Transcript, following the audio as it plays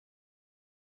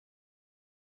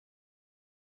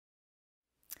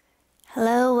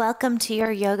Hello, welcome to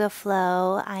your yoga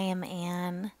flow. I am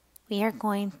Anne. We are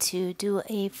going to do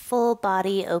a full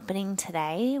body opening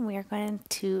today. We are going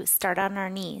to start on our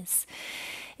knees.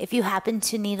 If you happen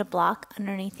to need a block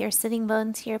underneath your sitting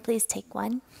bones here, please take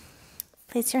one.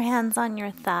 Place your hands on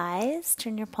your thighs,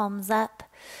 turn your palms up,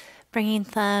 bringing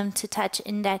thumb to touch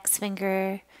index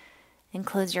finger, and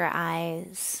close your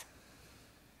eyes.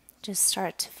 Just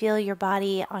start to feel your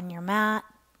body on your mat.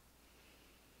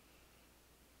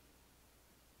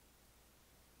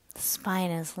 The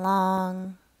spine is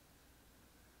long.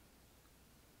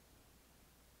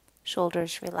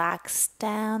 Shoulders relax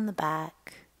down the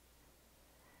back.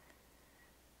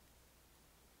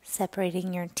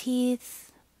 Separating your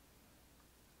teeth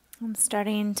and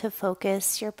starting to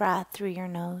focus your breath through your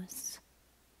nose.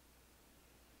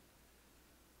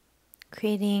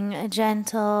 Creating a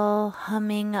gentle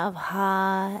humming of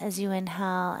ha as you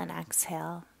inhale and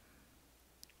exhale.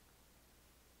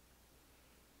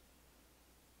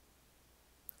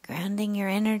 Grounding your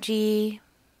energy.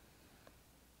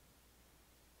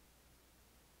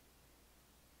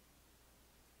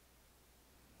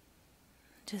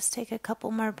 Just take a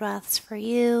couple more breaths for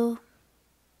you.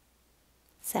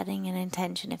 Setting an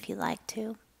intention if you like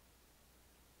to.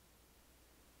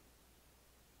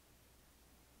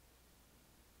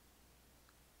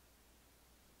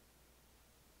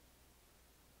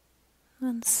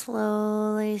 And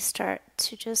slowly start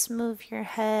to just move your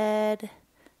head.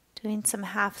 Doing some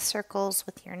half circles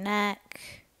with your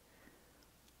neck,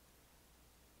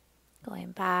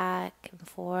 going back and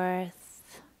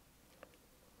forth,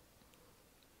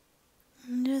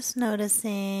 and just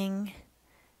noticing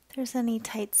if there's any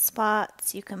tight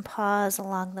spots. You can pause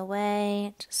along the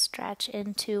way, just stretch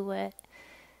into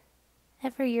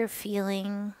whatever you're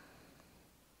feeling.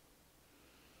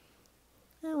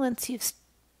 And once you've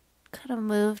kind of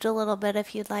moved a little bit,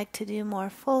 if you'd like to do more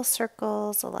full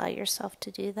circles, allow yourself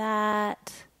to do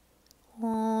that,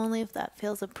 only if that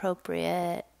feels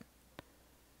appropriate.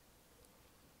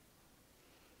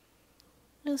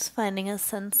 Just finding a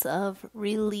sense of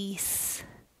release,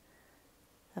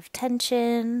 of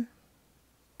tension,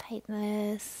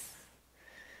 tightness.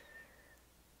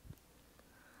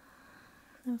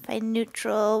 And find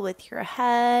neutral with your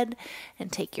head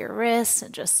and take your wrists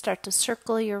and just start to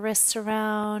circle your wrists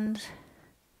around.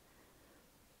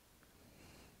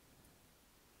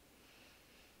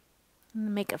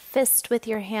 And make a fist with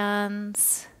your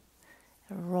hands.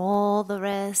 And roll the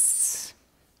wrists.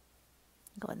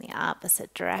 Go in the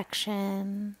opposite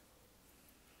direction.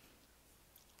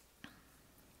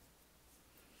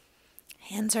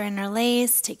 Hands are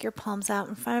interlaced. Take your palms out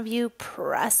in front of you.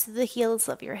 Press the heels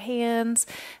of your hands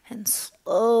and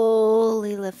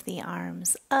slowly lift the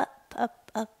arms up, up,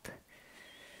 up.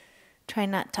 Try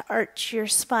not to arch your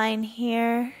spine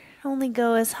here. Only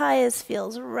go as high as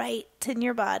feels right in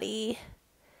your body.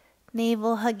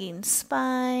 Navel hugging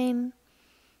spine.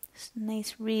 Just a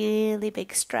nice, really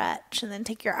big stretch. And then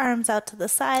take your arms out to the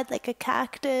side like a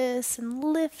cactus and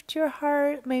lift your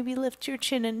heart. Maybe lift your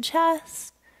chin and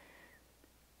chest.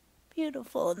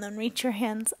 Beautiful. And then reach your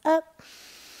hands up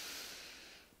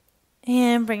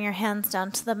and bring your hands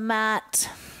down to the mat.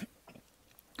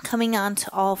 Coming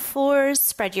onto all fours,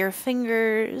 spread your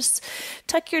fingers,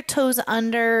 tuck your toes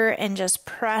under and just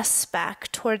press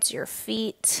back towards your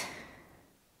feet.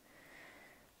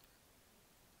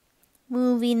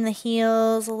 Moving the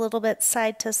heels a little bit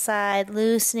side to side,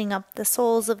 loosening up the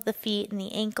soles of the feet and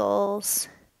the ankles.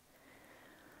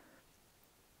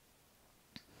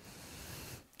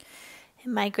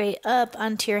 And migrate up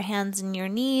onto your hands and your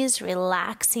knees,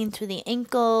 relaxing through the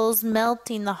ankles,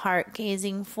 melting the heart,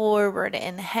 gazing forward.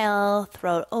 Inhale,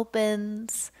 throat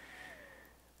opens.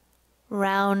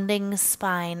 Rounding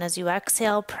spine as you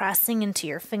exhale, pressing into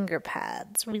your finger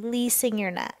pads, releasing your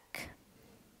neck.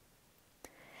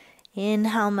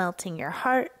 Inhale, melting your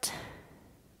heart.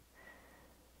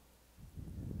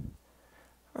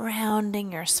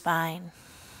 Rounding your spine.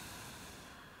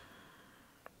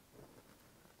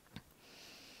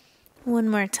 One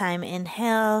more time,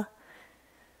 inhale.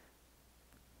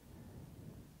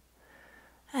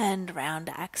 And round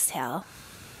exhale.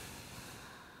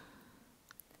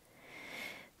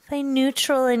 Find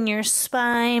neutral in your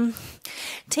spine.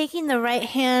 Taking the right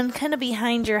hand kind of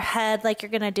behind your head like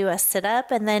you're going to do a sit-up.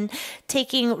 And then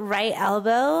taking right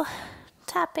elbow,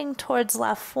 tapping towards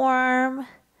left forearm.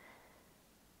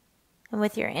 And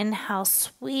with your inhale,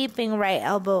 sweeping right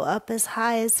elbow up as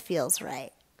high as feels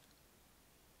right.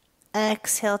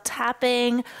 Exhale,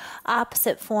 tapping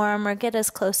opposite forearm or get as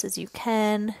close as you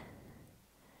can.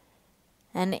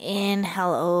 And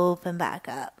inhale, open back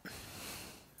up.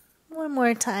 One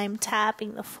more time,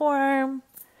 tapping the forearm.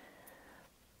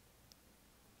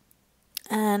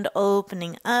 and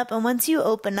opening up. And once you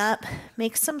open up,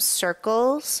 make some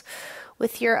circles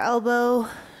with your elbow,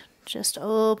 just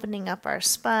opening up our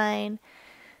spine.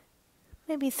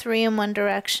 Maybe 3 in one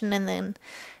direction and then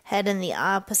head in the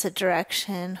opposite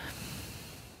direction.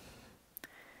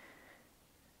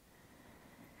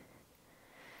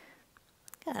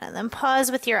 Good. And then pause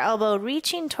with your elbow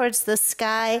reaching towards the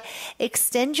sky.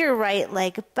 Extend your right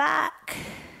leg back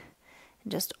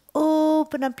and just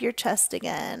open up your chest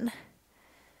again.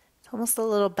 It's almost a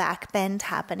little back bend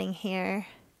happening here.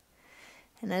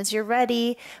 And as you're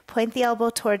ready, point the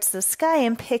elbow towards the sky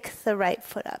and pick the right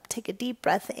foot up. Take a deep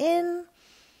breath in.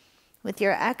 With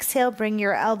your exhale, bring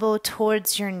your elbow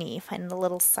towards your knee. Find a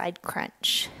little side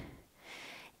crunch.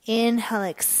 Inhale,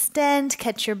 extend,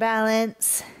 catch your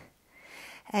balance.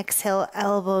 Exhale,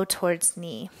 elbow towards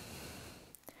knee.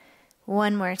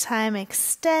 One more time,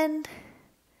 extend.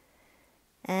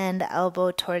 And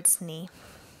elbow towards knee.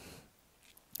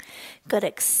 Good,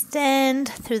 extend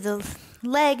through the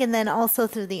leg and then also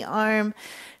through the arm.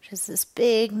 Just this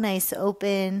big, nice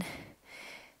open.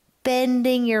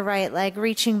 Bending your right leg,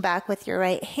 reaching back with your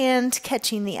right hand,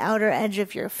 catching the outer edge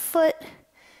of your foot,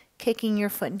 kicking your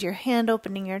foot into your hand,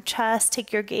 opening your chest.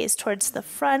 Take your gaze towards the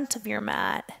front of your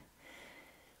mat.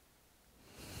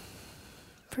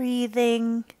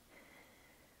 Breathing.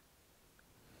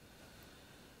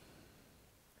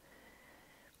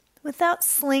 Without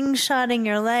slingshotting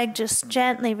your leg, just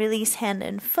gently release hand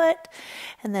and foot,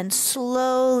 and then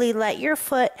slowly let your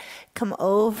foot come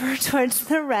over towards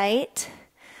the right,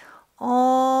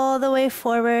 all the way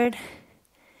forward,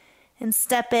 and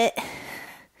step it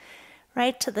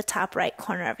right to the top right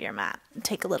corner of your mat.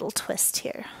 Take a little twist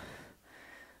here.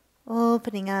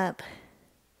 Opening up.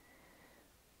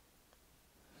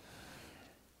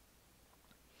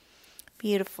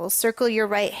 Beautiful. Circle your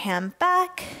right hand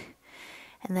back.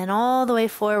 And then all the way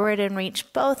forward and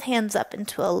reach both hands up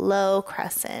into a low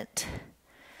crescent.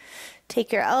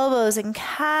 Take your elbows and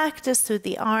cactus through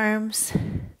the arms.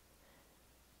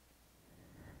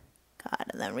 Good.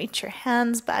 And then reach your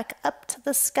hands back up to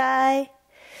the sky.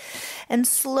 And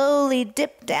slowly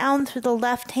dip down through the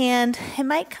left hand. It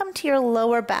might come to your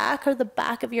lower back or the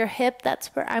back of your hip. That's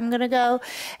where I'm going to go.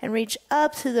 And reach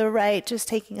up to the right, just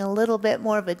taking a little bit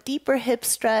more of a deeper hip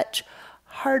stretch.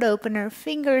 Heart opener,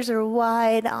 fingers are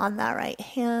wide on that right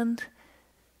hand.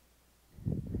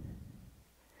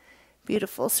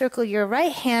 Beautiful. Circle your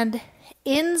right hand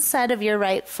inside of your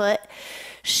right foot.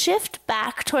 Shift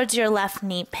back towards your left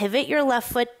knee. Pivot your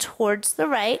left foot towards the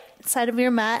right side of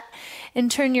your mat and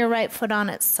turn your right foot on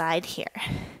its side here.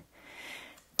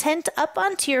 Tent up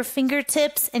onto your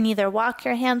fingertips and either walk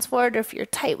your hands forward or if you're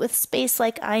tight with space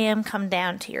like I am, come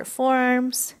down to your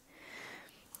forearms.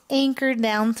 Anchor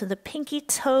down to the pinky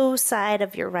toe side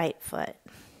of your right foot.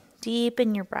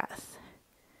 Deepen your breath.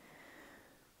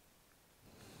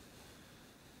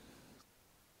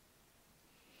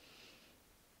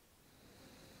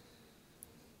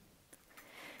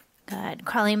 Good.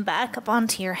 Crawling back up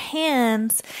onto your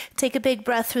hands. Take a big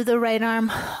breath through the right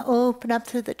arm. Open up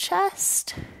through the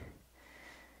chest.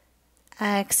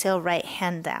 Exhale, right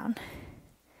hand down.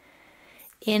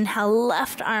 Inhale,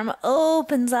 left arm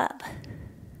opens up.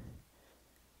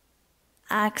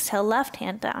 Exhale, left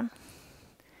hand down.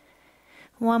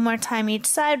 One more time each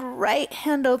side. Right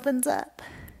hand opens up.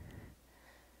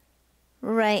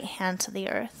 Right hand to the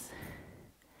earth.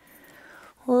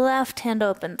 Left hand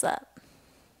opens up.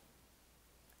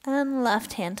 And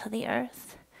left hand to the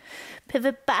earth.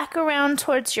 Pivot back around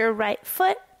towards your right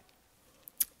foot.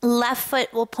 Left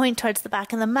foot will point towards the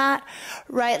back of the mat.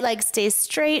 Right leg stays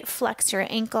straight. Flex your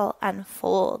ankle and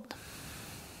fold.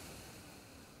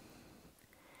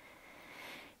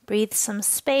 Breathe some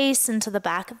space into the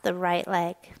back of the right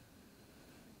leg.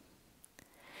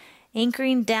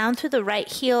 Anchoring down through the right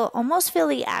heel, almost feel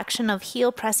the action of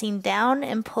heel pressing down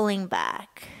and pulling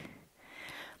back.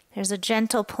 There's a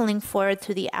gentle pulling forward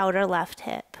through the outer left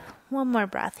hip. One more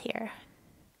breath here.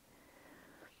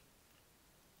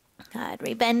 Good.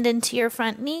 Rebend into your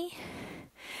front knee.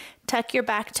 Tuck your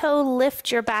back toe,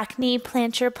 lift your back knee,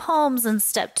 plant your palms, and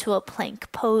step to a plank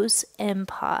pose and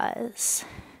pause.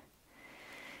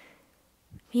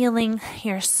 Feeling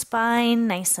your spine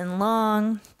nice and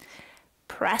long.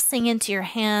 Pressing into your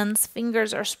hands,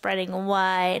 fingers are spreading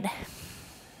wide.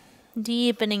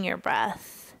 Deepening your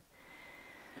breath.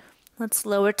 Let's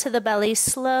lower to the belly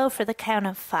slow for the count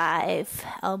of 5.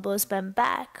 Elbows bend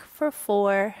back for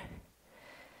 4,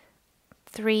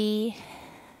 3,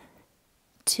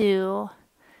 2,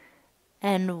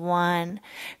 and 1.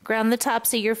 Ground the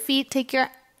tops of your feet. Take your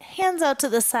Hands out to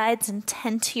the sides and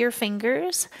tend to your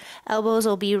fingers. Elbows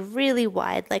will be really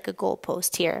wide like a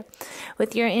goalpost here.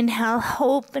 With your inhale,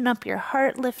 open up your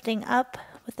heart, lifting up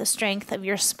with the strength of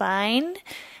your spine.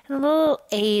 And a little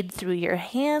aid through your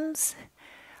hands.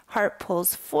 Heart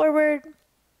pulls forward.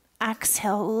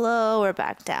 Exhale, lower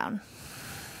back down.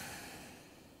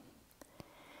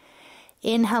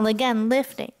 Inhale again,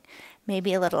 lifting.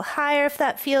 Maybe a little higher if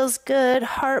that feels good.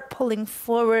 Heart pulling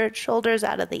forward, shoulders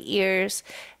out of the ears.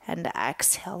 And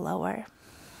exhale, lower.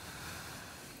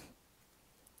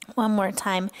 One more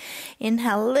time.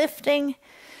 Inhale, lifting.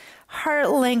 Heart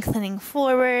lengthening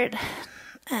forward.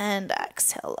 And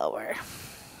exhale, lower.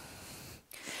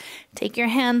 Take your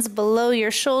hands below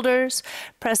your shoulders.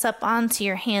 Press up onto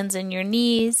your hands and your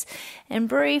knees. And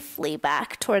briefly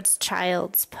back towards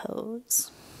child's pose.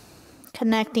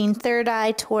 Connecting third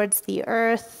eye towards the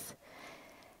earth.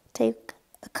 Take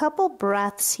a couple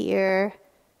breaths here.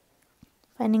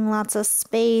 Finding lots of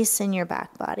space in your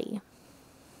back body.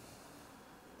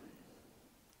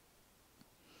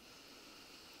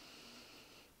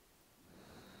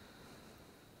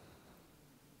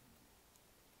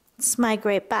 Let's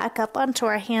migrate back up onto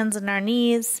our hands and our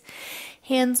knees.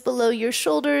 Hands below your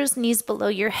shoulders, knees below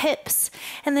your hips.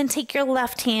 And then take your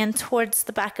left hand towards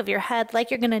the back of your head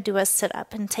like you're going to do a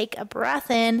sit-up. And take a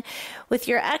breath in. With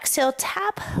your exhale,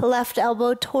 tap left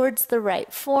elbow towards the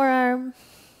right forearm.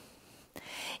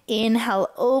 Inhale,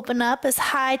 open up as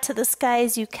high to the sky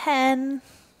as you can.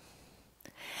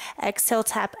 Exhale,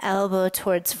 tap elbow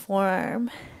towards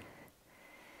forearm.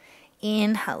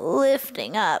 Inhale,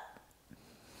 lifting up.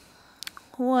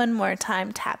 One more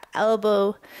time, tap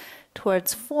elbow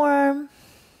towards forearm.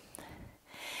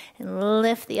 And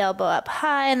lift the elbow up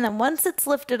high. And then once it's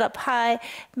lifted up high,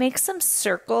 make some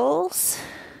circles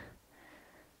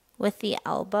with the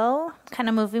elbow. I'm kind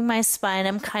of moving my spine.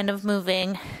 I'm kind of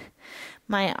moving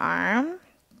my arm,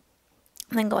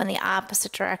 and then go in the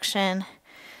opposite direction.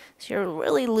 So you're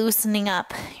really loosening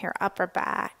up your upper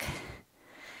back.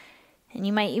 And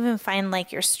you might even find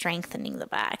like you're strengthening the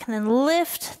back. And then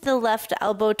lift the left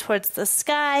elbow towards the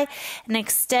sky and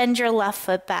extend your left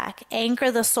foot back. Anchor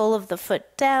the sole of the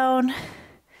foot down.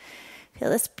 Feel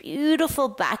this beautiful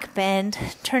back bend,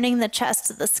 turning the chest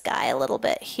to the sky a little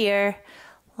bit here.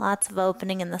 Lots of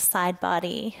opening in the side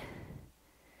body.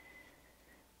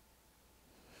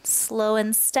 Slow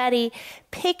and steady,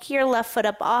 pick your left foot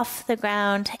up off the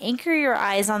ground. Anchor your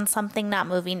eyes on something not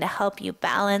moving to help you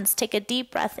balance. Take a deep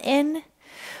breath in.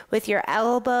 With your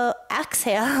elbow,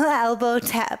 exhale, elbow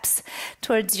taps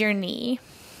towards your knee.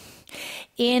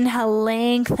 Inhale,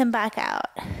 lengthen back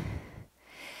out.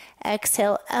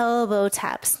 Exhale, elbow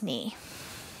taps knee.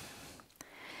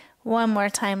 One more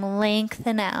time,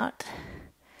 lengthen out.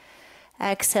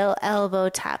 Exhale, elbow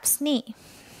taps knee.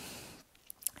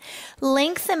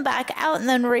 Lengthen back out and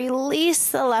then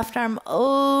release the left arm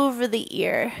over the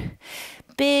ear.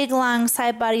 Big, long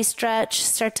side body stretch.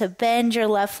 Start to bend your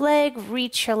left leg.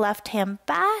 Reach your left hand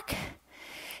back.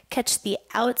 Catch the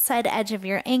outside edge of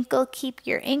your ankle. Keep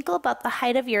your ankle about the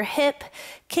height of your hip.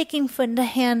 Kicking foot into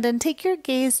hand and take your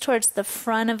gaze towards the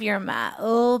front of your mat.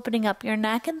 Opening up your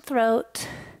neck and throat.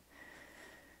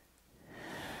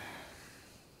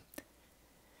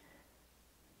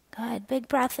 Good. Big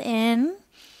breath in.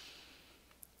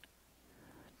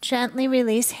 Gently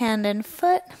release hand and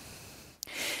foot.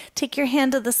 Take your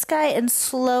hand to the sky and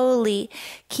slowly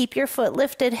keep your foot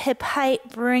lifted, hip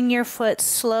height. Bring your foot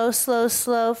slow, slow,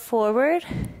 slow forward.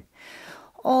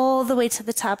 All the way to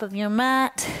the top of your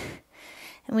mat.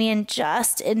 And we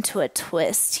adjust into a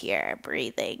twist here,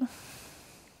 breathing.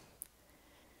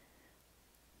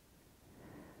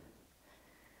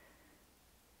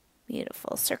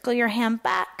 Beautiful. Circle your hand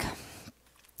back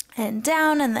and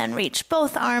down, and then reach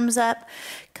both arms up.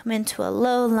 Come into a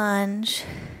low lunge.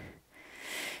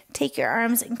 Take your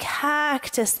arms and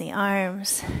cactus the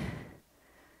arms.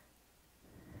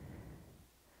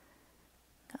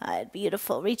 Good,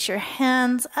 beautiful. Reach your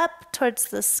hands up towards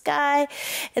the sky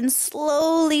and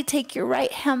slowly take your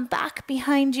right hand back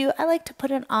behind you. I like to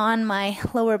put it on my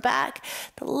lower back.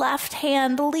 The left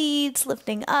hand leads,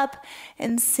 lifting up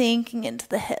and sinking into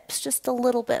the hips just a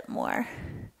little bit more.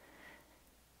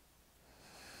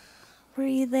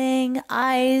 Breathing,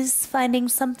 eyes finding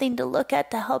something to look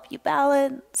at to help you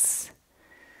balance.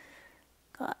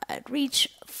 Good. Reach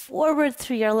forward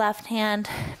through your left hand.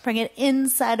 Bring it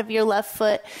inside of your left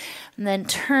foot. And then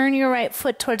turn your right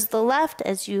foot towards the left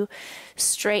as you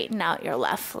straighten out your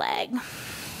left leg.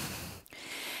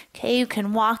 Okay, you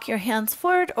can walk your hands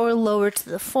forward or lower to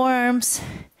the forearms.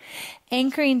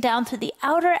 Anchoring down through the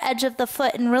outer edge of the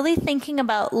foot and really thinking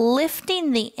about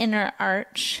lifting the inner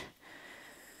arch.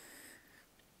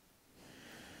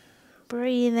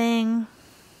 breathing.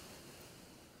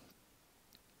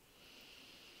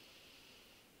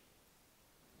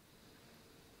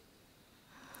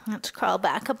 Let's crawl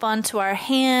back up onto our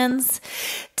hands.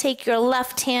 Take your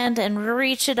left hand and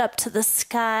reach it up to the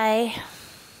sky.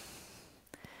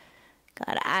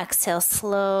 Good. Exhale,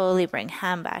 slowly bring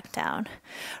hand back down.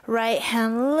 Right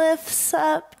hand lifts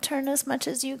up. Turn as much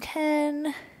as you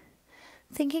can.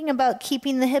 Thinking about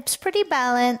keeping the hips pretty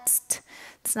balanced.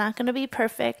 It's not going to be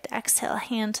perfect. Exhale,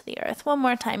 hand to the earth. One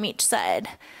more time each side.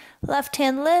 Left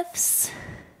hand lifts.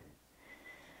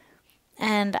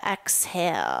 And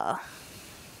exhale.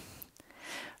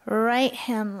 Right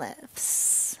hand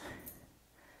lifts.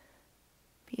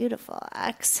 Beautiful.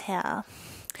 Exhale.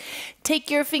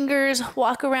 Take your fingers,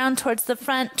 walk around towards the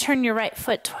front, turn your right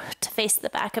foot to face the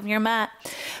back of your mat,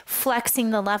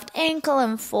 flexing the left ankle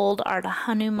and fold Ardha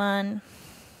Hanuman.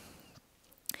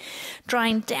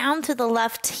 Drawing down through the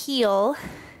left heel,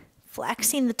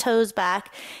 flexing the toes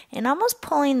back, and almost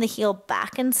pulling the heel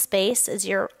back in space as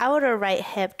your outer right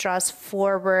hip draws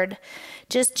forward,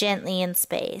 just gently in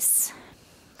space.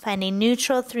 Finding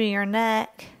neutral through your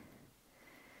neck.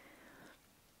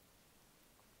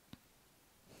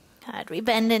 Good.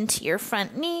 Rebend into your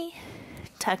front knee.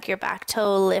 Tuck your back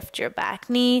toe, lift your back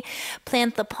knee.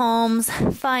 Plant the palms,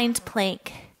 find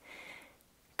plank.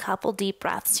 Couple deep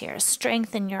breaths here.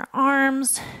 Strengthen your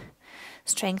arms.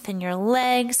 Strengthen your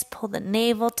legs. Pull the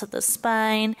navel to the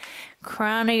spine.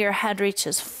 Crown of your head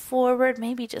reaches forward,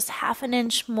 maybe just half an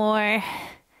inch more.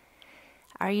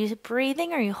 Are you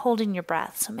breathing or are you holding your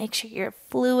breath? So make sure you're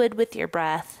fluid with your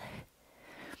breath.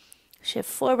 Shift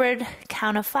forward,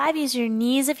 count of 5. Use your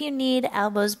knees if you need.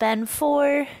 Elbows bend.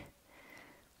 4,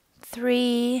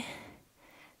 3,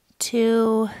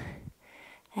 2,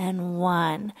 and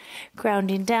 1.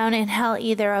 Grounding down, inhale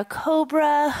either a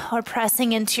cobra or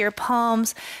pressing into your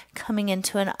palms, coming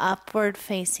into an upward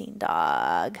facing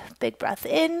dog. Big breath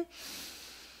in.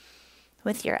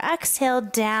 With your exhale,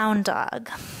 down dog.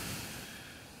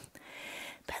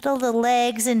 Pedal the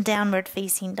legs in downward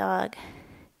facing dog.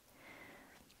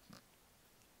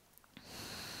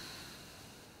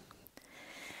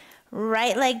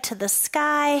 Right leg to the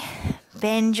sky.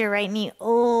 Bend your right knee,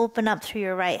 open up through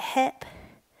your right hip.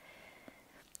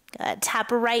 Good. Tap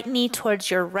right knee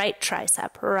towards your right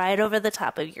tricep, right over the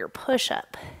top of your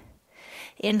push-up.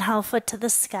 Inhale, foot to the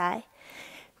sky.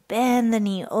 Bend the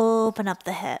knee, open up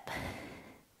the hip.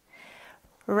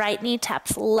 Right knee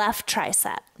taps left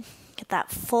tricep. Get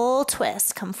that full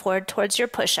twist. Come forward towards your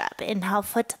push-up. Inhale,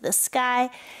 foot to the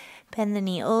sky. Bend the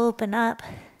knee, open up.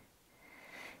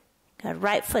 Good.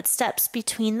 Right foot steps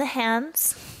between the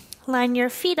hands. Line your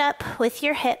feet up with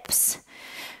your hips.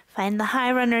 Find the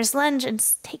high runner's lunge and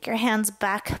take your hands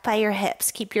back by your hips.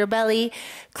 Keep your belly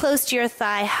close to your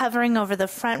thigh, hovering over the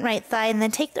front right thigh, and then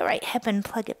take the right hip and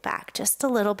plug it back just a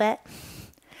little bit.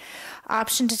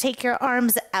 Option to take your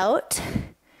arms out.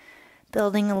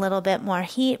 Building a little bit more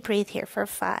heat. Breathe here for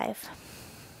 5,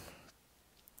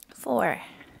 4,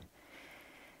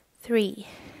 3,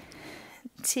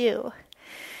 2,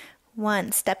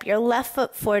 1. Step your left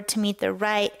foot forward to meet the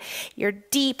right. You're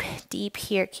deep, deep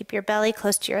here. Keep your belly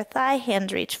close to your thigh.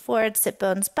 Hands reach forward, sit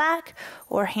bones back,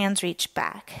 or hands reach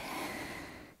back.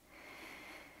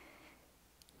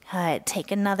 Good.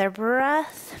 Take another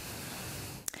breath.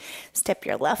 Step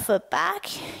your left foot back.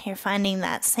 You're finding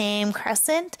that same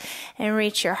crescent and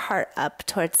reach your heart up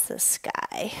towards the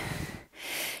sky.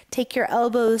 Take your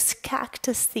elbows,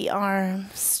 cactus the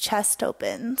arms, chest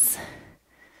opens.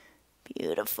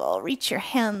 Beautiful. Reach your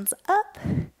hands up.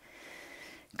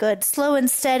 Good. Slow and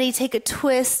steady. Take a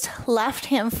twist. Left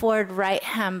hand forward, right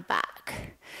hand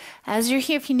back. As you're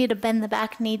here, if you need to bend the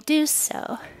back knee, do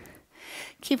so.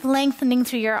 Keep lengthening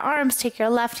through your arms. Take your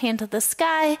left hand to the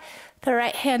sky, the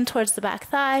right hand towards the back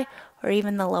thigh, or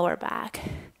even the lower back.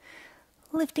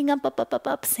 Lifting up, up, up, up,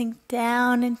 up. Sink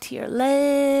down into your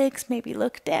legs. Maybe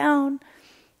look down.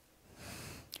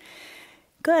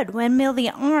 Good. Windmill the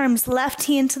arms, left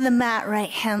knee into the mat, right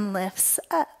hand lifts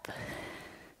up.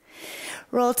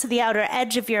 Roll to the outer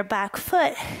edge of your back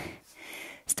foot.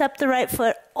 Step the right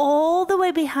foot all the way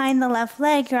behind the left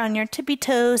leg. You're on your tippy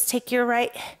toes. Take your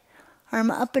right arm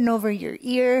up and over your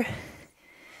ear.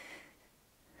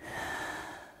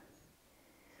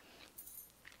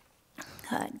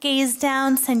 Good. Gaze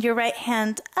down, send your right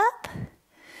hand up.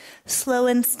 Slow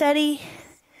and steady.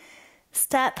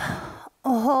 Step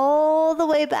all the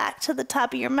way back to the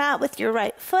top of your mat with your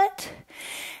right foot,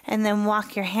 and then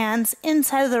walk your hands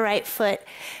inside of the right foot.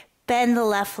 Bend the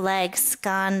left leg,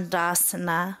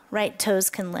 Skandasana. Right toes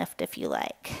can lift if you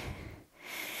like.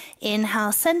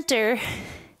 Inhale, center.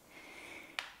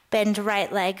 Bend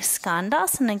right leg,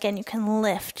 Skandasana. Again, you can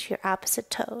lift your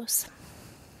opposite toes.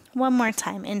 One more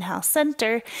time. Inhale,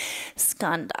 center,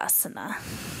 Skandasana.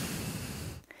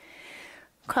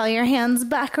 Crawl your hands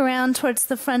back around towards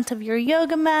the front of your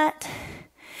yoga mat.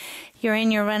 You're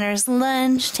in your runner's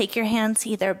lunge. Take your hands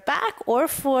either back or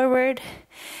forward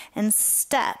and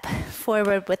step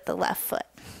forward with the left foot.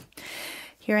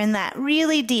 You're in that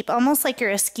really deep, almost like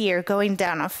you're a skier going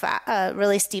down a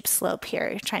really steep slope here.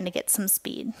 You're trying to get some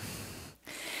speed.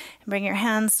 Bring your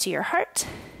hands to your heart.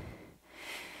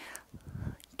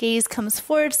 Gaze comes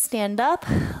forward, stand up,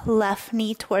 left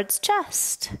knee towards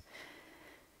chest.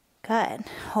 Good.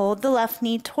 Hold the left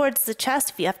knee towards the chest.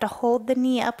 If you have to hold the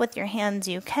knee up with your hands,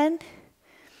 you can.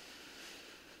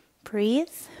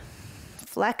 Breathe.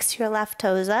 Flex your left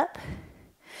toes up.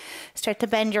 Start to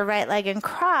bend your right leg and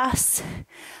cross,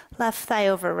 left thigh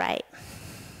over right.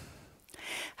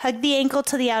 Hug the ankle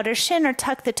to the outer shin or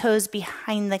tuck the toes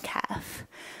behind the calf.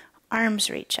 Arms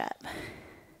reach up.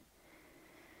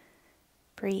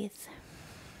 Breathe.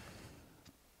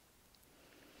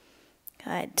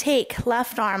 Good. Take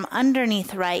left arm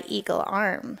underneath right, eagle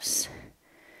arms.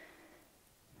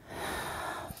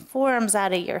 Forearms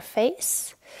out of your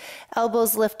face.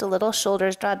 Elbows lift a little,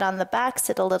 shoulders draw down the back,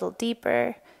 sit a little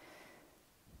deeper.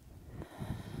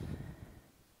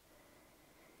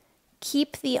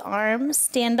 Keep the arms,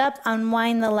 stand up,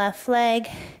 unwind the left leg.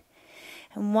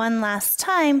 And one last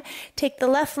time, take the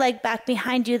left leg back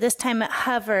behind you. This time it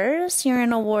hovers. You're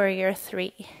in a warrior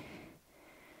three.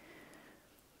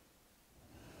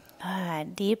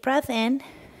 Good. Deep breath in.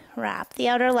 Wrap the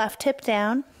outer left hip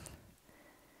down.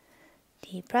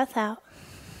 Deep breath out.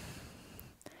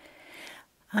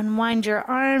 Unwind your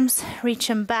arms. Reach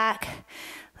them back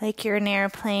like you're an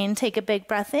airplane. Take a big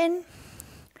breath in.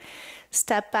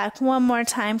 Step back one more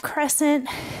time. Crescent.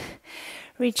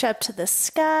 Reach up to the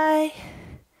sky.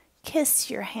 Kiss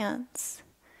your hands.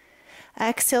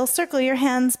 Exhale, circle your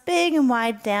hands big and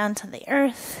wide down to the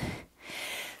earth.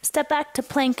 Step back to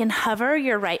plank and hover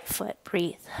your right foot.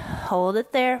 Breathe. Hold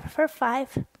it there for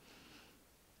 5,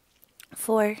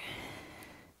 4,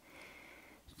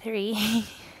 3,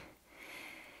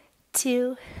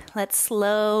 2. Let's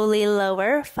slowly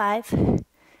lower. 5,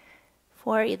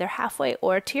 4, either halfway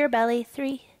or to your belly.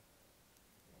 3,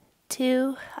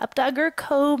 2. Up dog or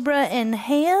cobra.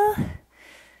 Inhale.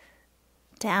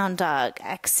 Down dog.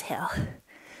 Exhale.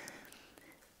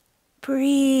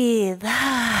 Breathe.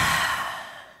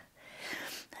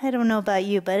 I don't know about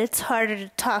you, but it's harder to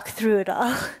talk through it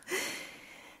all.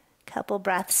 Couple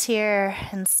breaths here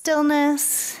in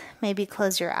stillness. Maybe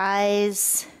close your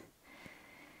eyes.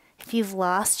 If you've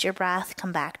lost your breath,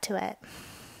 come back to it.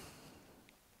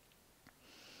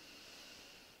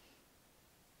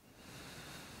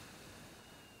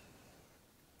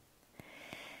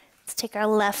 Let's take our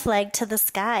left leg to the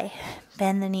sky.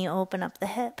 Bend the knee, open up the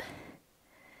hip.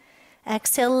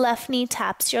 Exhale, left knee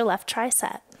taps your left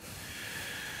tricep.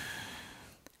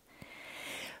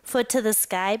 Foot to the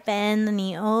sky, bend the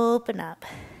knee, open up.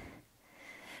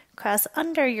 Cross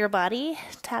under your body,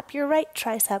 tap your right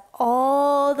tricep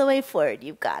all the way forward.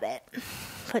 You've got it.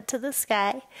 Foot to the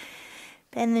sky,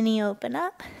 bend the knee, open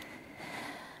up.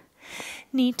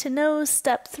 Knee to nose,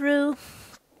 step through.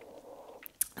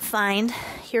 Find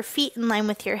your feet in line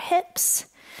with your hips.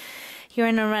 You're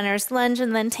in a runner's lunge,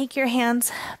 and then take your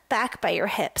hands back by your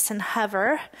hips and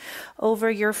hover over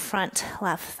your front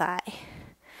left thigh.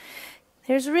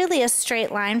 There's really a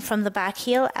straight line from the back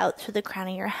heel out through the crown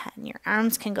of your head. And your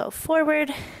arms can go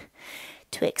forward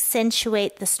to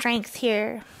accentuate the strength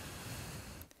here.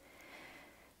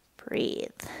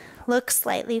 Breathe. Look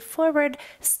slightly forward.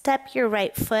 Step your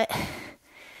right foot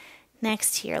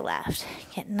next to your left.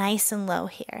 Get nice and low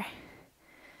here.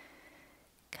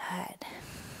 Good.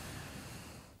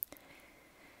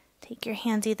 Take your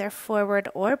hands either forward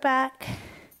or back.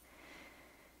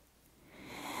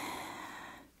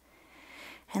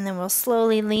 And then we'll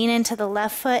slowly lean into the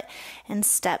left foot and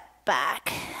step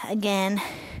back again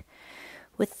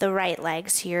with the right leg.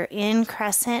 So you're in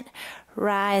crescent,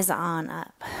 rise on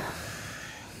up.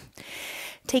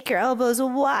 Take your elbows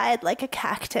wide like a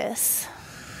cactus.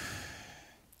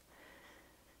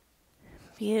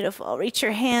 Beautiful. Reach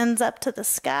your hands up to the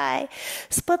sky.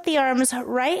 Split the arms,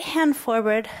 right hand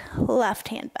forward, left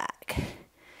hand back.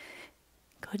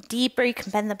 Go deeper. You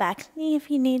can bend the back knee if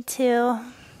you need to.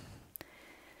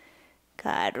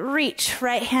 Good. Reach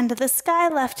right hand to the sky,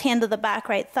 left hand to the back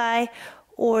right thigh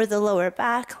or the lower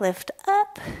back. Lift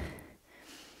up.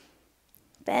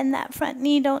 Bend that front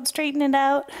knee. Don't straighten it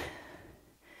out.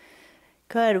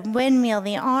 Good. Windmill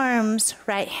the arms.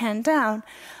 Right hand down.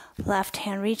 Left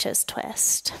hand reaches,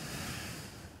 twist.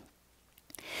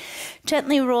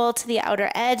 Gently roll to the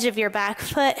outer edge of your back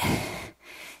foot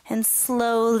and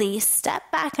slowly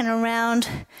step back and around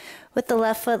with the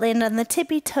left foot land on the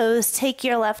tippy toes. Take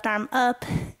your left arm up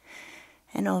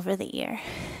and over the ear.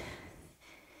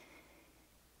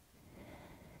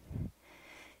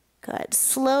 Good.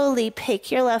 Slowly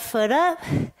pick your left foot up,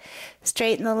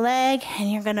 straighten the leg,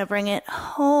 and you're going to bring it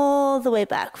all the way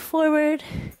back forward.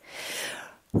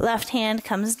 Left hand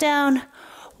comes down.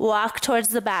 Walk towards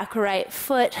the back right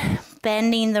foot,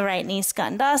 bending the right knee,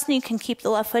 Skandasana. You can keep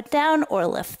the left foot down or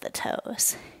lift the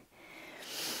toes.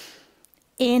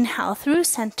 Inhale through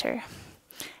center.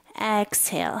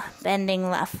 Exhale,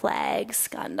 bending left leg,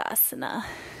 Skandasana.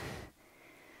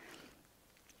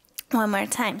 One more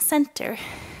time, center.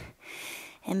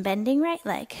 And bending right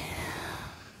leg.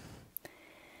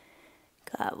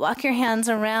 Good. Walk your hands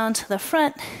around to the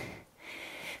front,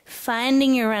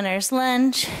 finding your runner's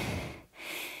lunge.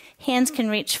 Hands can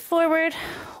reach forward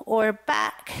or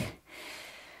back.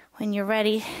 When you're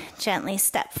ready, gently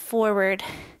step forward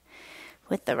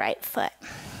with the right foot.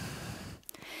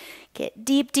 Get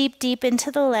deep, deep, deep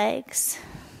into the legs.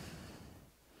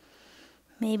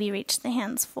 Maybe reach the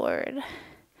hands forward.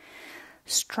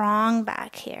 Strong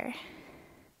back here.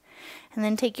 And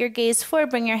then take your gaze forward,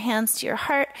 bring your hands to your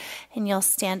heart, and you'll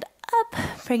stand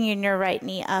up, bringing your right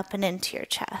knee up and into your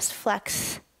chest.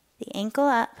 Flex the ankle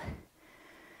up.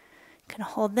 You can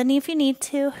hold the knee if you need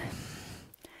to.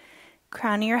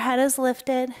 Crown of your head is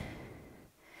lifted.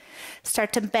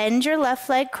 Start to bend your left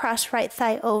leg, cross right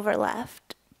thigh over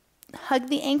left. Hug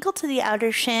the ankle to the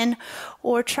outer shin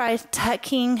or try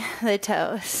tucking the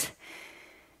toes.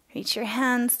 Reach your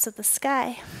hands to the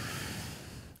sky.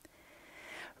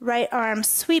 Right arm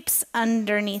sweeps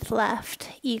underneath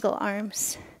left, eagle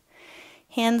arms.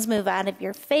 Hands move out of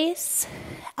your face,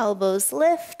 elbows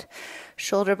lift,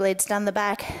 shoulder blades down the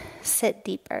back, sit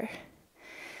deeper.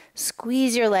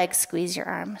 Squeeze your legs, squeeze your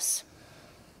arms.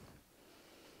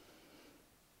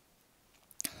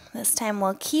 This time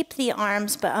we'll keep the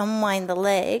arms but unwind the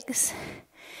legs.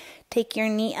 Take your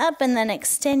knee up and then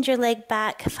extend your leg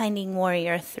back, finding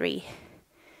warrior three.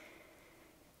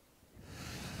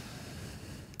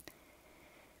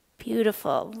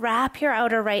 Beautiful. Wrap your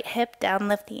outer right hip down,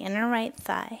 lift the inner right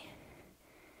thigh.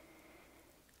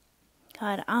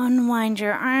 Good. Unwind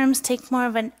your arms, take more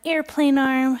of an airplane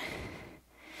arm.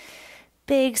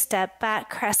 Big step back,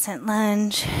 crescent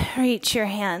lunge. Reach your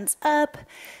hands up,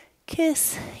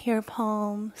 kiss your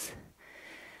palms.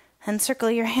 And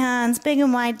circle your hands big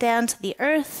and wide down to the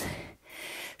earth.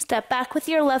 Step back with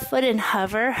your left foot and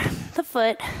hover the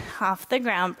foot off the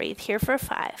ground. Breathe here for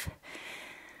 5,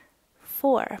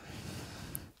 4,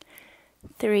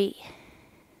 3,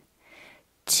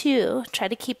 2. Try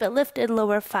to keep it lifted.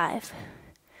 Lower 5,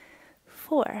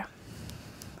 4,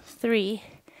 3,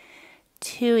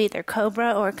 2. Either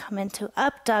cobra or come into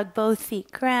up dog. Both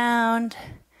feet ground.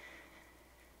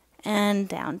 And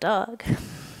down dog.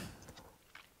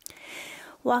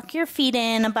 Walk your feet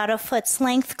in about a foot's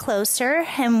length closer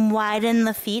and widen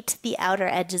the feet to the outer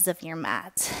edges of your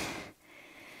mat.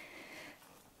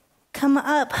 Come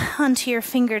up onto your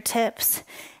fingertips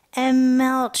and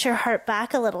melt your heart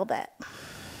back a little bit.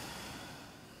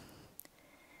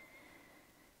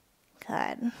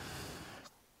 Good.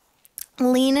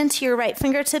 Lean into your right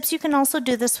fingertips. You can also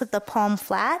do this with the palm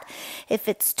flat if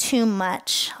it's too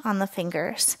much on the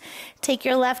fingers. Take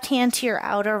your left hand to your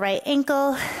outer right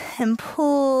ankle and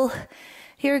pull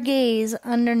your gaze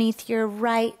underneath your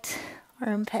right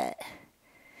armpit.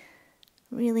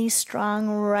 Really strong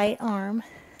right arm.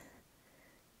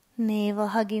 Navel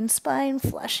hugging spine,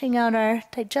 flushing out our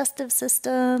digestive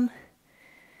system.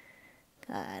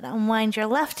 Good. Unwind your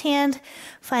left hand.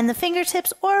 Find the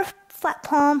fingertips or flat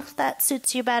palm, if that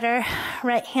suits you better.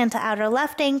 Right hand to outer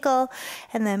left ankle,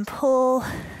 and then pull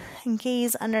and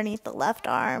gaze underneath the left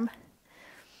arm.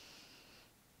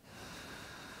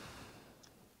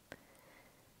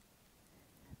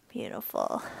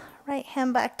 Beautiful. Right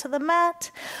hand back to the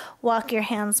mat. Walk your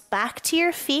hands back to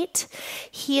your feet.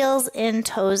 Heels in,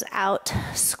 toes out.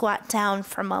 Squat down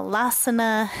for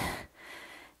Malasana.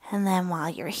 And then while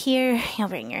you're here, you'll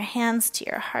bring your hands to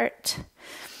your heart.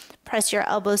 Press your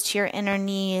elbows to your inner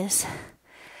knees.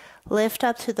 Lift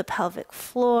up to the pelvic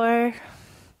floor.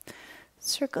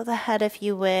 Circle the head if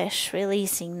you wish,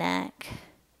 releasing neck.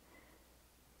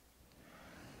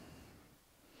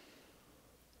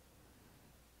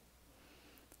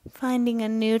 Finding a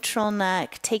neutral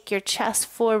neck. Take your chest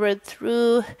forward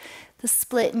through the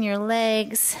split in your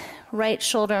legs. Right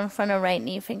shoulder in front of right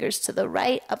knee, fingers to the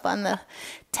right, up on the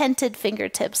tented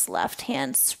fingertips. Left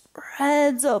hand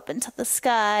spreads open to the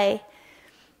sky.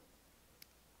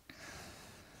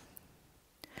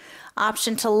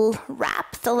 Option to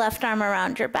wrap the left arm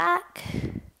around your back,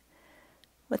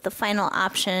 with the final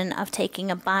option of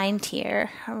taking a bind here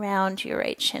around your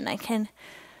right shin. I can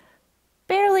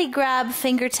barely grab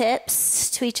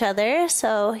fingertips to each other,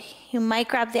 so you might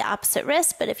grab the opposite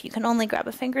wrist, but if you can only grab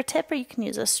a fingertip, or you can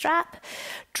use a strap,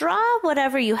 draw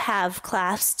whatever you have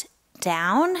clasped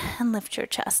down and lift your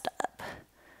chest up.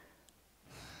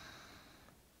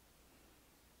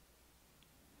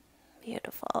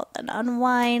 Beautiful. Then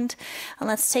unwind, and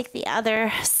let's take the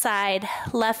other side.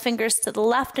 Left fingers to the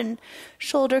left, and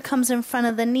shoulder comes in front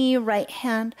of the knee. Right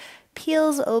hand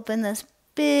peels open this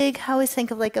big, I always think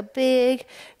of like a big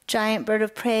giant bird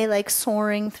of prey, like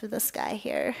soaring through the sky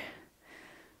here.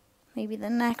 Maybe the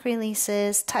neck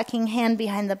releases. Tucking hand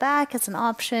behind the back is an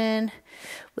option,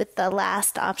 with the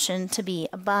last option to be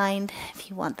a bind if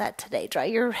you want that today. Draw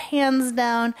your hands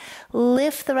down,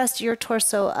 lift the rest of your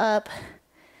torso up.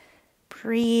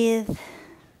 Breathe,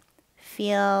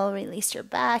 feel, release your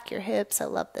back, your hips. I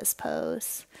love this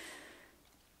pose.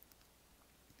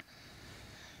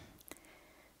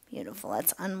 Beautiful.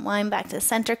 Let's unwind back to the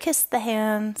center. Kiss the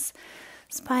hands.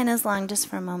 Spine is long just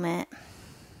for a moment.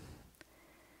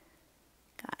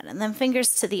 Good. And then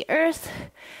fingers to the earth.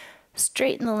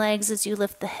 Straighten the legs as you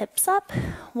lift the hips up.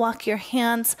 Walk your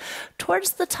hands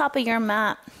towards the top of your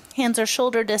mat. Hands are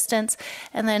shoulder distance,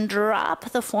 and then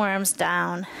drop the forearms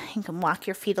down. You can walk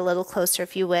your feet a little closer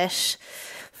if you wish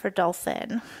for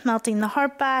dolphin. Melting the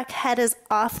heart back, head is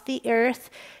off the earth.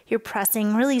 You're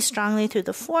pressing really strongly through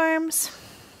the forearms.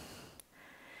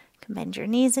 You can bend your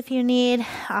knees if you need.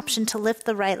 Option to lift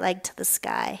the right leg to the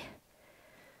sky.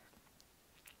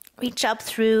 Reach up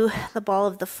through the ball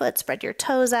of the foot, spread your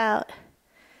toes out.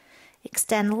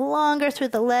 Extend longer through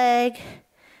the leg.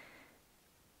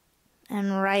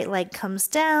 And right leg comes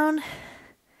down.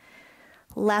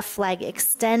 Left leg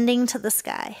extending to the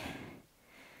sky.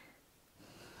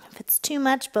 If it's too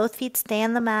much, both feet stay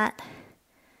on the mat.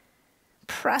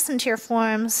 Press into your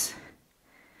forearms.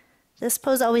 This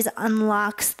pose always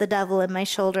unlocks the devil in my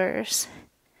shoulders.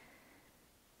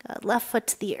 Got left foot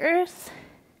to the earth.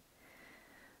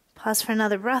 Pause for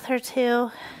another breath or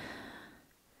two.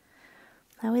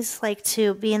 I always like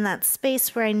to be in that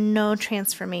space where I know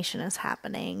transformation is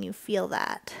happening. You feel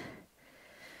that.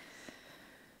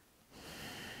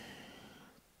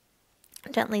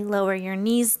 Gently lower your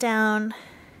knees down.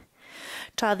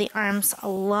 Draw the arms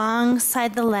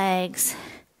alongside the legs.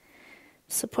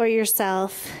 Support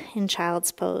yourself in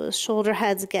child's pose. Shoulder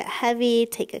heads get heavy.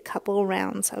 Take a couple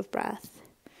rounds of breath.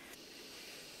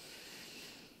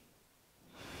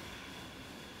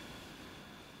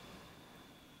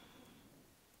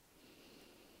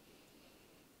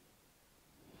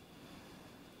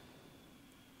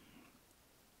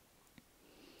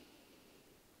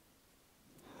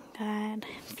 Good.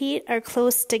 Feet are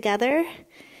close together.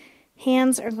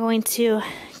 Hands are going to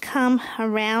come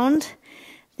around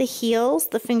the heels.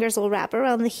 The fingers will wrap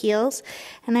around the heels.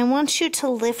 And I want you to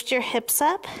lift your hips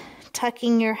up,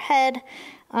 tucking your head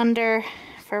under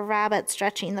for rabbit,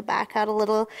 stretching the back out a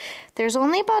little. There's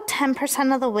only about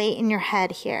 10% of the weight in your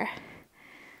head here.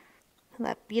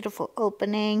 That beautiful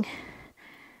opening.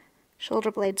 Shoulder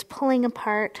blades pulling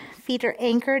apart. Feet are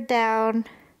anchored down.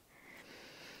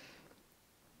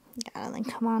 And then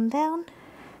come on down.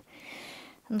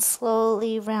 And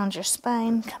slowly round your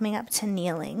spine, coming up to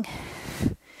kneeling.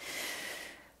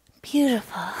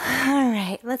 Beautiful. All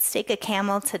right, let's take a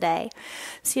camel today.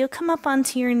 So you'll come up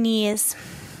onto your knees.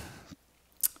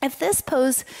 If this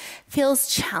pose feels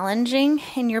challenging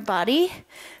in your body,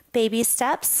 baby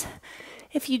steps.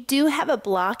 If you do have a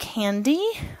block handy,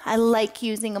 I like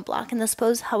using a block in this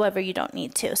pose, however, you don't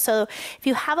need to. So if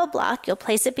you have a block, you'll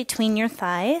place it between your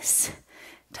thighs.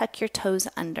 Tuck your toes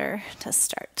under to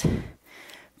start.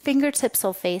 Fingertips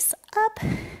will face up.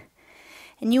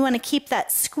 And you want to keep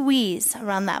that squeeze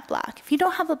around that block. If you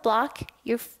don't have a block,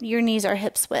 your knees are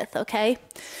hips width, okay?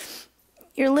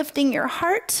 You're lifting your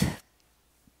heart,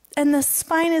 and the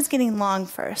spine is getting long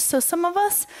first. So some of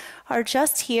us are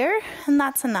just here, and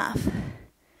that's enough.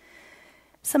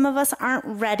 Some of us aren't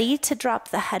ready to drop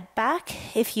the head back.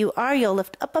 If you are, you'll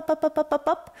lift up, up, up, up, up, up,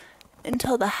 up,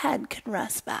 until the head can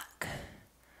rest back.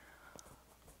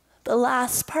 The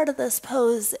last part of this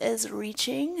pose is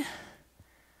reaching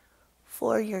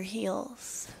for your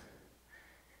heels.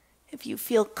 If you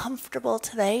feel comfortable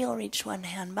today, you'll reach one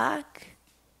hand back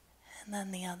and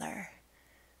then the other.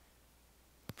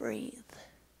 Breathe.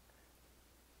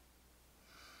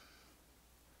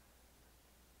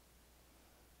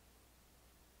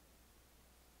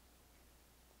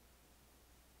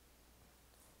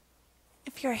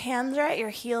 If your hands are at your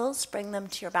heels, bring them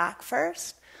to your back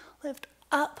first. Lift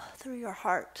up through your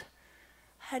heart.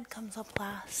 Head comes up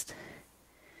last.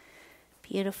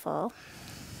 Beautiful.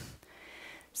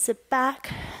 Sit back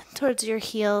towards your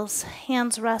heels.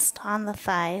 Hands rest on the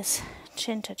thighs.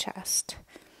 Chin to chest.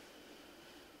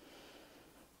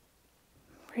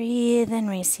 Breathe and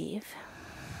receive.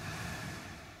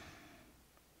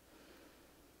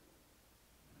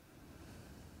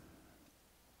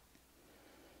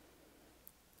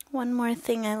 One more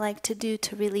thing I like to do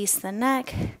to release the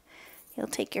neck. You'll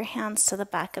take your hands to the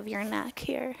back of your neck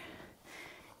here.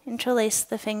 Interlace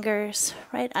the fingers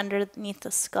right underneath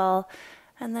the skull,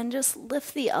 and then just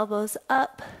lift the elbows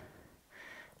up.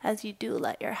 As you do,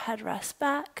 let your head rest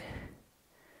back.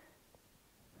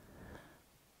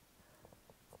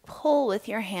 Pull with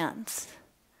your hands.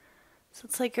 So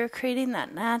it's like you're creating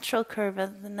that natural curve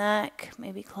of the neck.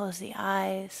 Maybe close the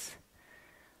eyes.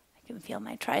 I can feel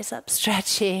my triceps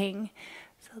stretching.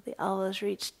 So the elbows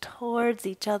reach towards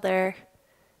each other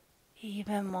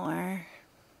even more.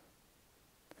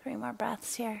 3 more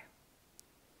breaths here.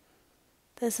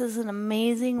 This is an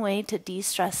amazing way to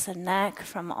de-stress the neck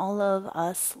from all of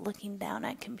us looking down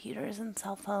at computers and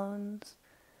cell phones.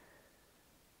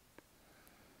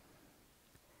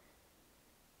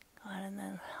 Go ahead and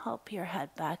then help your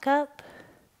head back up.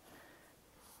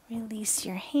 Release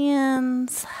your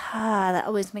hands. That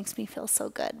always makes me feel so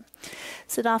good.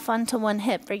 Sit off onto one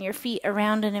hip. Bring your feet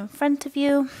around and in front of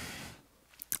you.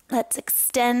 Let's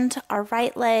extend our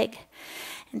right leg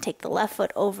and take the left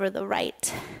foot over the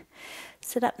right.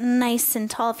 Sit up nice and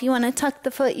tall. If you want to tuck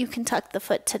the foot, you can tuck the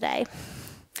foot today.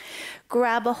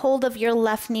 Grab a hold of your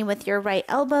left knee with your right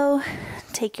elbow.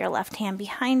 Take your left hand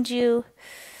behind you.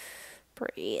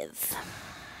 Breathe.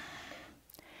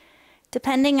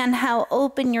 Depending on how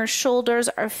open your shoulders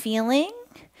are feeling,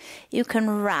 you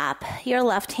can wrap your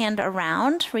left hand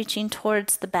around, reaching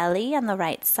towards the belly on the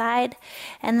right side.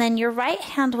 And then your right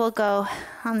hand will go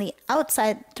on the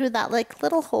outside through that like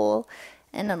little hole,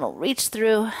 and it'll reach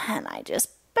through. And I just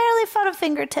barely found a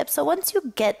fingertip. So once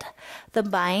you get the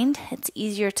bind, it's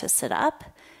easier to sit up,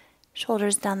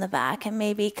 shoulders down the back, and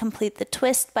maybe complete the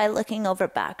twist by looking over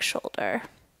back shoulder.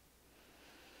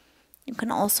 You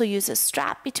can also use a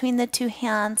strap between the two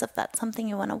hands if that's something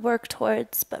you want to work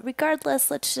towards. But regardless,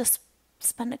 let's just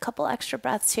spend a couple extra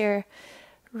breaths here,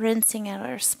 rinsing out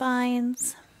our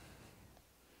spines.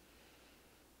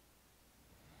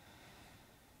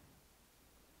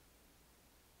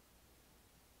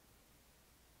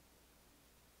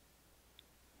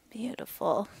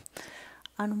 Beautiful.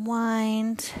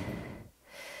 Unwind.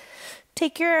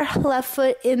 Take your left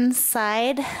foot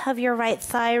inside of your right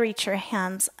thigh. Reach your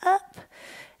hands up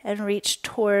and reach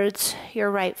towards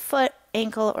your right foot,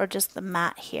 ankle, or just the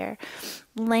mat here.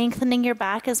 Lengthening your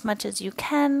back as much as you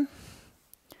can.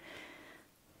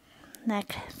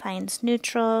 Neck finds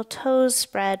neutral. Toes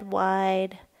spread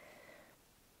wide.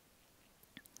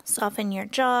 Soften your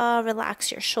jaw.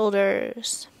 Relax your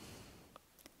shoulders.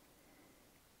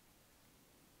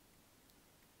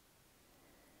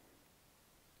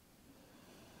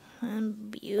 And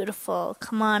beautiful.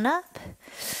 Come on up.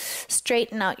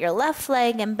 Straighten out your left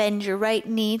leg and bend your right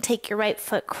knee. Take your right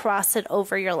foot, cross it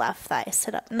over your left thigh.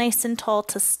 Sit up nice and tall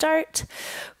to start.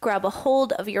 Grab a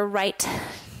hold of your right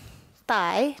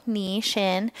thigh, knee,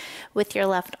 shin with your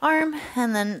left arm,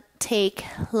 and then take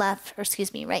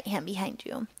right hand behind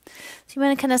you. So you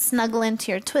want to kind of snuggle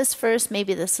into your twist first.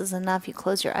 Maybe this is enough. You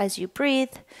close your eyes, you breathe.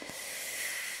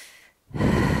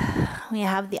 We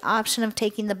have the option of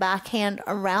taking the back hand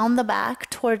around the back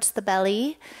towards the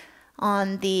belly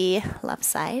on the left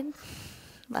side.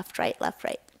 Left, right, left,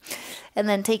 right. And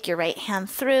then take your right hand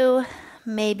through.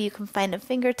 Maybe you can find a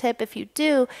fingertip. If you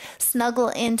do, snuggle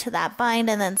into that bind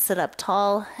and then sit up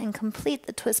tall and complete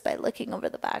the twist by looking over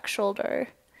the back shoulder.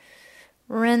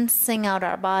 Rinsing out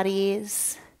our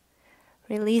bodies.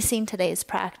 Releasing today's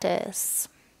practice.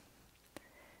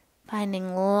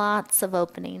 Finding lots of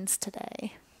openings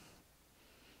today.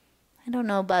 I don't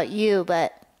know about you,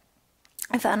 but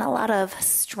I found a lot of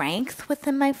strength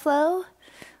within my flow.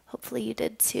 Hopefully you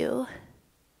did too.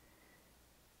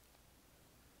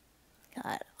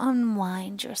 Good.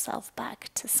 Unwind yourself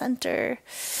back to center.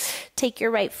 Take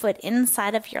your right foot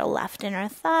inside of your left inner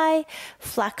thigh.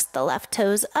 Flex the left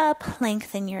toes up.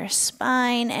 Lengthen your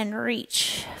spine and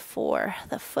reach for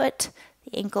the foot,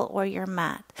 the ankle, or your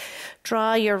mat.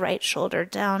 Draw your right shoulder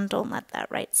down. Don't let that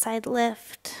right side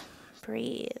lift.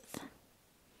 Breathe.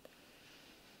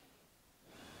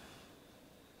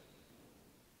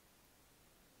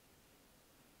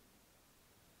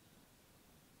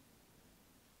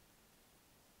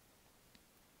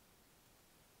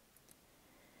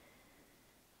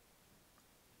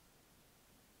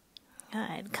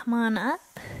 Good. Come on up.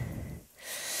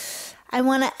 I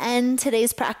want to end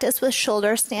today's practice with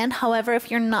shoulder stand. However,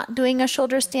 if you're not doing a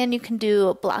shoulder stand, you can do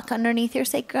a block underneath your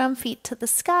sacrum, feet to the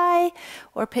sky,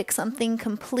 or pick something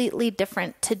completely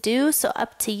different to do. So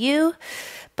up to you.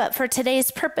 But for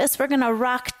today's purpose, we're going to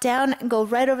rock down and go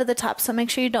right over the top. So make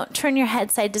sure you don't turn your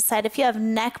head side to side. If you have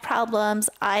neck problems,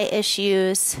 eye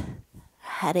issues,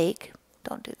 headache,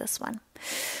 don't do this one.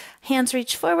 Hands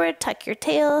reach forward, tuck your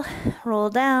tail, roll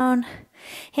down.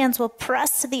 Hands will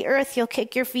press to the earth. You'll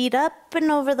kick your feet up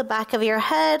and over the back of your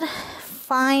head.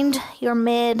 Find your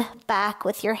mid back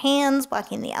with your hands,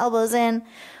 walking the elbows in.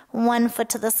 One foot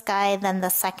to the sky, then the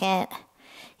second.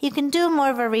 You can do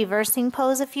more of a reversing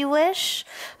pose if you wish.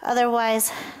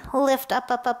 Otherwise, lift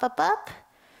up, up, up, up, up.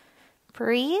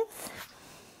 Breathe.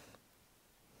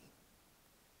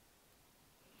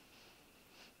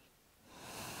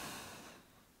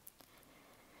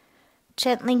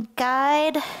 Gently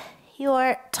guide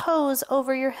your toes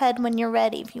over your head when you're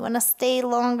ready. If you want to stay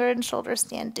longer in shoulder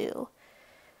stand, do.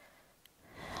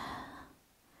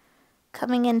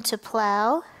 Coming into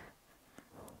plow.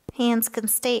 Hands can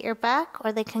stay at your back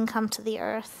or they can come to the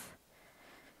earth.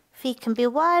 Feet can be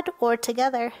wide or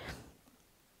together.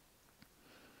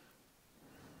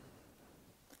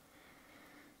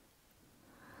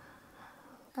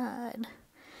 Good.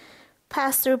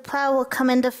 Pass through plow will come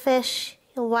into fish.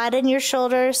 You'll widen your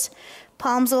shoulders.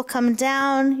 Palms will come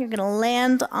down. You're going to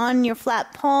land on your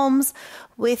flat palms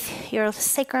with your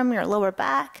sacrum, your lower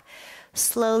back.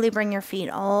 Slowly bring your feet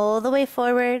all the way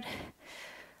forward.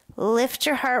 Lift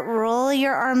your heart, roll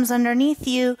your arms underneath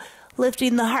you,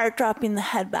 lifting the heart, dropping the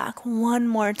head back. One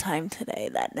more time today.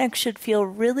 That neck should feel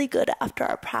really good after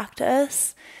our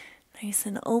practice. Nice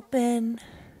and open.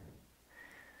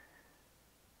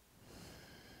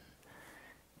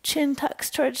 Chin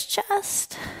tucks towards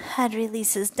chest. Head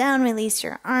releases down. Release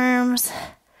your arms.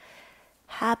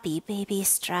 Happy baby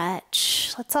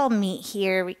stretch. Let's all meet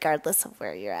here regardless of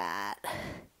where you're at.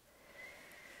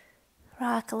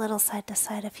 Rock a little side to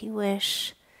side if you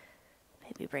wish.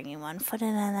 Maybe bringing one foot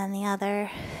in and then the other.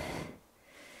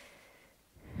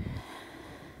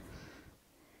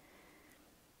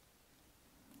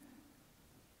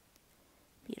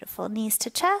 Beautiful. Knees to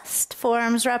chest.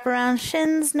 Forearms wrap around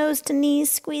shins. Nose to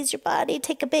knees. Squeeze your body.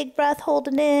 Take a big breath. Hold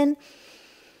it in.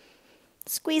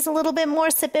 Squeeze a little bit more.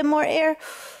 Sip in more air.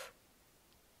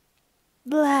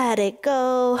 Let it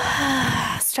go.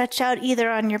 Stretch out either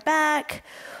on your back,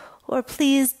 or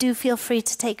please do feel free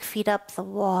to take feet up the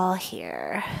wall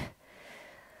here.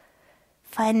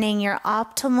 Finding your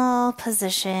optimal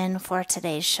position for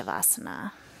today's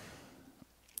Shavasana.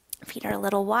 Feet are a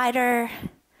little wider.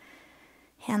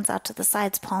 Hands out to the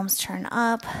sides, palms turn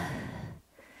up.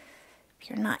 If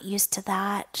you're not used to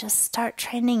that, just start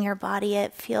training your body.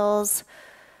 It feels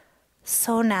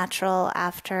so natural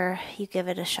after you give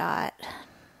it a shot.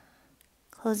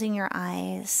 Closing your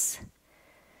eyes.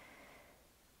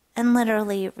 And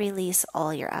literally release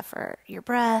all your effort. Your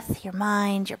breath, your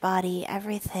mind, your body,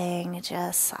 everything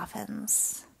just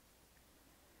softens.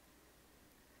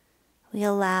 We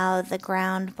allow the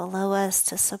ground below us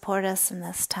to support us in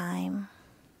this time.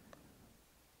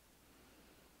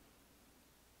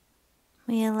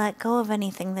 We let go of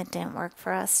anything that didn't work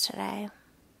for us today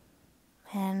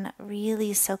and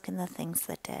really soak in the things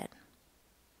that did.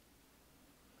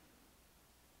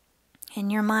 In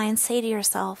your mind, say to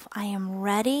yourself, I am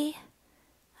ready,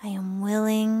 I am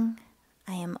willing,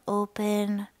 I am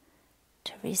open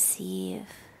to receive.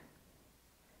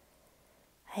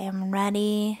 I am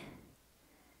ready,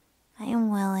 I am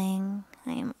willing,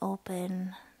 I am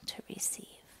open to receive.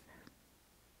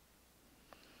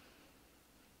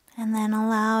 And then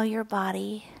allow your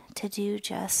body to do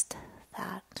just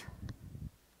that.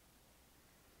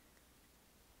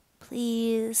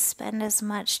 Please spend as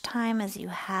much time as you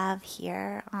have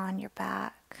here on your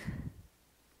back.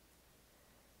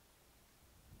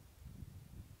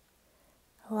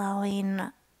 Allowing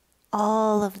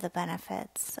all of the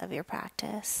benefits of your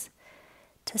practice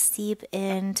to seep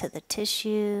into the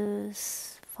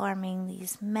tissues, forming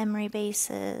these memory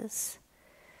bases.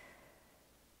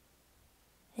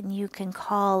 And you can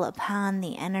call upon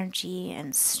the energy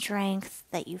and strength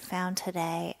that you found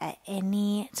today at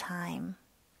any time.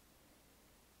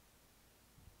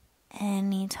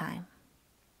 Anytime.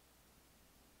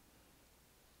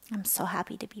 I'm so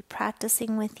happy to be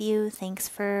practicing with you. Thanks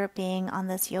for being on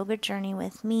this yoga journey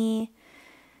with me.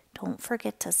 Don't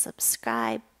forget to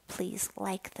subscribe. Please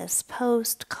like this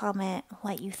post, comment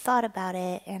what you thought about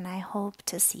it, and I hope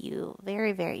to see you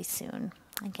very, very soon.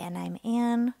 Again, I'm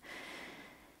Anne.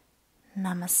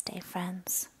 Namaste,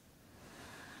 friends.